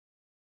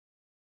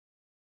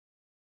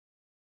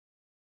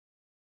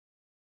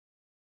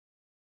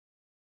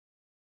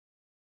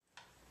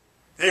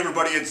Hey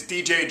everybody, it's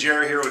DJ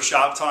Jer here with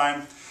Shop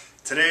Time.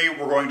 Today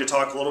we're going to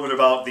talk a little bit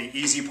about the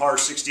EasyPar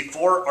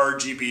 64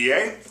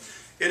 RGBA.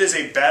 It is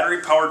a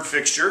battery powered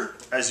fixture,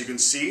 as you can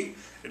see.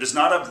 It does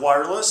not have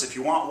wireless. If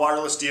you want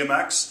wireless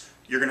DMX,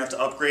 you're going to have to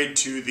upgrade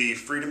to the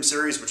Freedom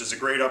series, which is a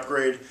great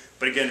upgrade.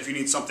 But again, if you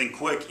need something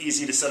quick,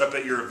 easy to set up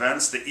at your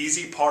events, the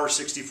EasyPar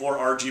 64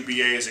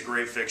 RGBA is a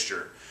great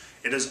fixture.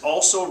 It is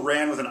also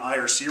ran with an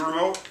IRC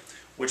remote,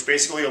 which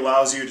basically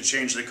allows you to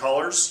change the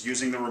colors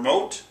using the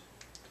remote.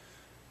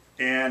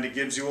 And it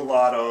gives you a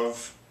lot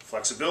of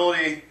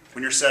flexibility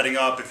when you're setting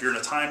up. If you're in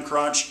a time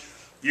crunch,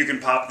 you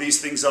can pop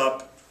these things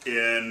up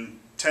in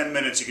 10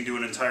 minutes. You can do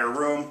an entire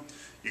room.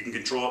 You can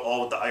control it all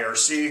with the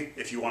IRC.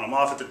 If you want them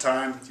off at the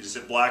time, you just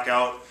hit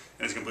blackout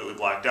and it's completely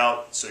blacked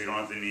out, so you don't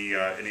have any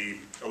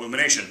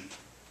illumination.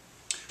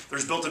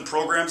 There's built-in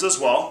programs as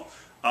well.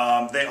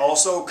 They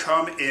also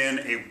come in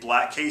a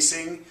black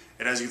casing,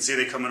 and as you can see,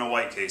 they come in a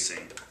white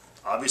casing.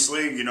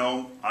 Obviously, you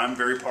know, I'm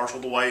very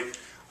partial to white.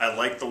 I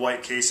like the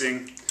white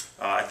casing.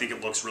 I think it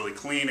looks really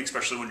clean,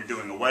 especially when you're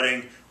doing a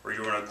wedding or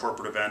you're doing a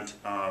corporate event.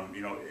 You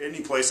know,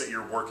 any place that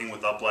you're working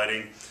with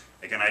uplighting.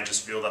 Again, I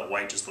just feel that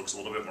white just looks a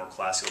little bit more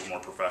classy, a little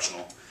more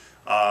professional.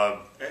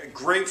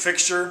 Great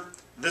fixture.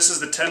 This is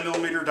the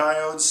 10mm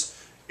diodes,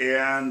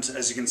 and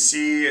as you can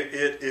see,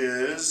 it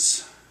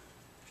is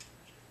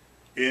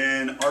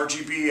in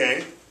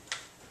RGBA.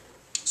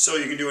 So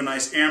you can do a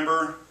nice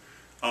amber.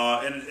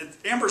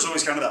 Amber is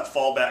always kind of that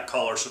fallback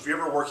color. So if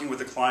you're ever working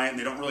with a client and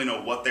they don't really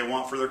know what they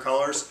want for their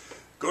colors,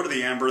 go to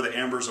the amber. The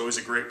amber is always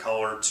a great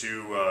color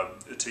to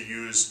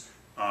use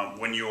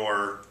when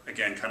you're,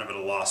 again, kind of at a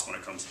loss when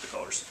it comes to the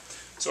colors.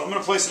 So I'm going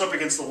to place it up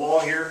against the wall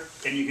here,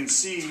 and you can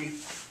see.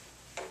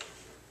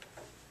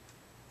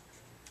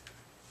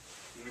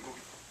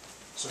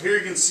 So here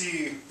you can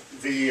see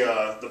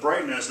the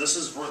brightness. This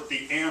is with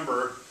the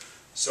amber.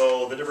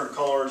 So the different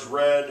colors: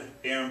 red,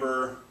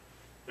 amber.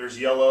 There's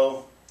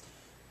yellow.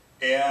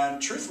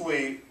 And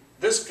truthfully,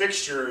 this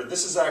fixture,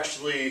 this is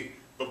actually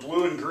the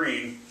blue and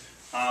green.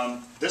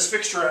 This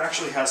fixture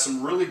actually has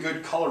some really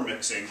good color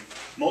mixing.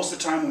 Most of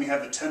the time when you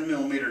have the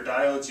 10mm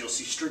diodes, you'll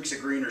see streaks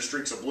of green or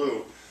streaks of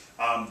blue.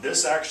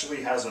 This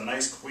actually has a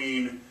nice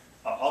clean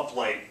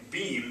uplight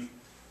beam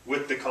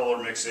with the color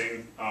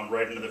mixing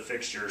right into the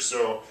fixture.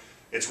 So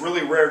it's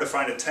really rare to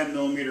find a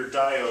 10mm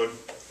diode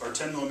or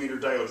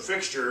 10mm diode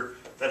fixture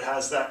that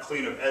has that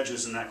clean of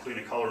edges and that clean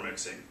of color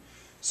mixing.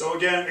 So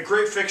again, a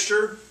great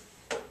fixture.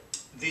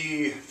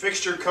 The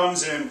fixture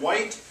comes in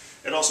white.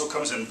 It also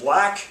comes in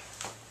black.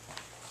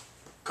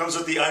 Comes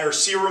with the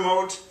IRC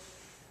remote,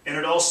 and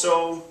it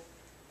also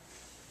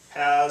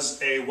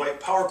has a white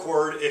power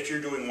cord if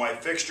you're doing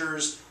white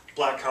fixtures,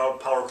 black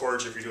power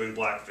cords if you're doing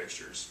black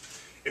fixtures.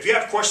 If you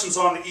have questions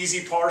on the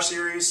EasyPar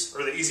series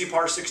or the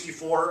EasyPar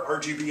 64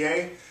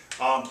 RGBA,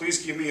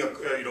 please give me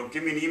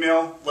an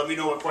email. Let me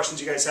know what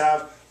questions you guys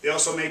have. They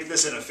also make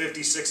this in a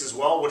 56 as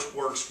well, which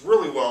works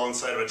really well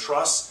inside of a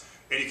truss,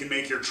 and you can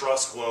make your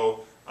truss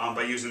glow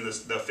by using the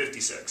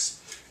 56.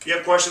 If you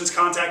have questions,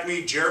 contact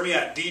me, Jeremy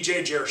at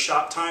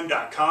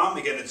djjershoptime.com.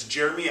 Again, it's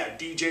Jeremy at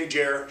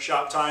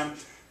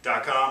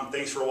djjershoptime.com.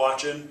 Thanks for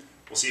watching.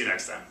 We'll see you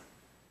next time.